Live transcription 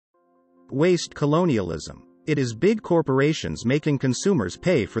Waste colonialism. It is big corporations making consumers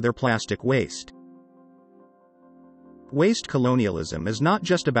pay for their plastic waste. Waste colonialism is not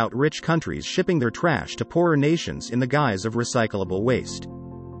just about rich countries shipping their trash to poorer nations in the guise of recyclable waste.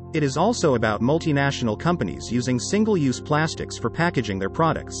 It is also about multinational companies using single-use plastics for packaging their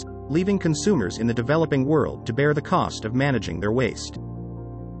products, leaving consumers in the developing world to bear the cost of managing their waste.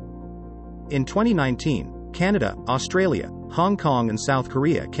 In 2019, Canada, Australia, Hong Kong and South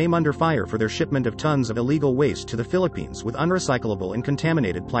Korea came under fire for their shipment of tons of illegal waste to the Philippines with unrecyclable and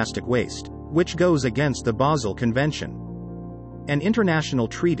contaminated plastic waste, which goes against the Basel Convention, an international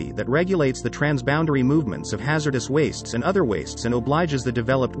treaty that regulates the transboundary movements of hazardous wastes and other wastes and obliges the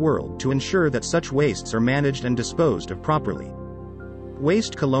developed world to ensure that such wastes are managed and disposed of properly.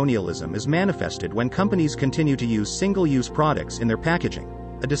 Waste colonialism is manifested when companies continue to use single-use products in their packaging,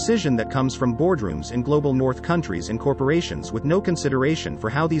 a decision that comes from boardrooms in global north countries and corporations with no consideration for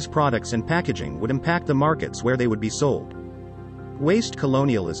how these products and packaging would impact the markets where they would be sold. Waste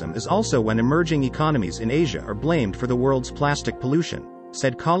colonialism is also when emerging economies in Asia are blamed for the world's plastic pollution,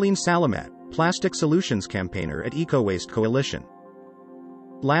 said Colleen Salamat, Plastic Solutions Campaigner at Eco-Waste Coalition.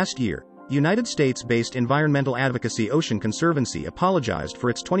 Last year, United States-based environmental advocacy Ocean Conservancy apologized for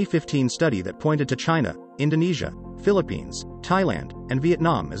its 2015 study that pointed to China, Indonesia, Philippines, Thailand, and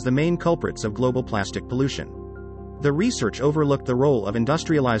Vietnam as the main culprits of global plastic pollution. The research overlooked the role of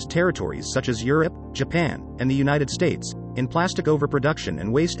industrialized territories such as Europe, Japan, and the United States in plastic overproduction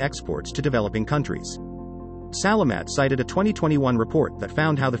and waste exports to developing countries. Salamat cited a 2021 report that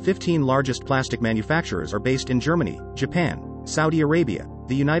found how the 15 largest plastic manufacturers are based in Germany, Japan, Saudi Arabia,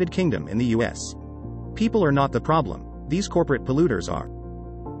 the United Kingdom and the US. People are not the problem, these corporate polluters are.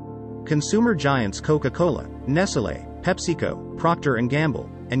 Consumer giants Coca-Cola, Nestlé, PepsiCo, Procter & Gamble,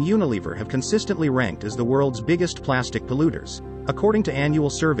 and Unilever have consistently ranked as the world's biggest plastic polluters, according to annual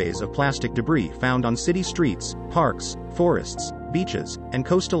surveys of plastic debris found on city streets, parks, forests, beaches, and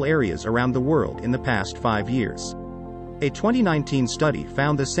coastal areas around the world in the past 5 years. A 2019 study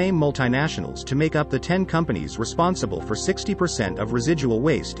found the same multinationals to make up the 10 companies responsible for 60% of residual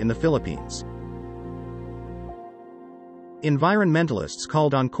waste in the Philippines. Environmentalists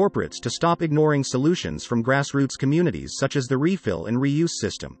called on corporates to stop ignoring solutions from grassroots communities such as the refill and reuse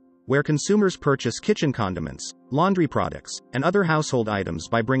system, where consumers purchase kitchen condiments, laundry products, and other household items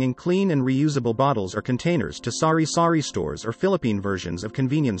by bringing clean and reusable bottles or containers to sari-sari stores or Philippine versions of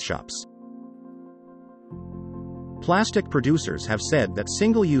convenience shops. Plastic producers have said that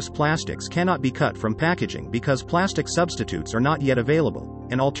single-use plastics cannot be cut from packaging because plastic substitutes are not yet available,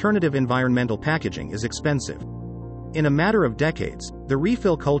 and alternative environmental packaging is expensive. In a matter of decades, the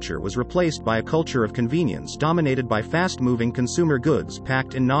refill culture was replaced by a culture of convenience dominated by fast-moving consumer goods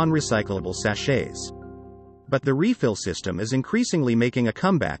packed in non-recyclable sachets. But the refill system is increasingly making a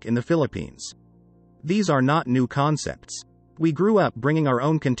comeback in the Philippines. These are not new concepts. We grew up bringing our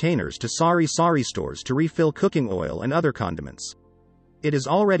own containers to sari-sari stores to refill cooking oil and other condiments. It is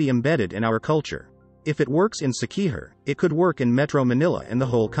already embedded in our culture. If it works in Siquijor, it could work in Metro Manila and the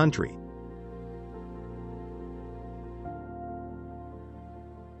whole country.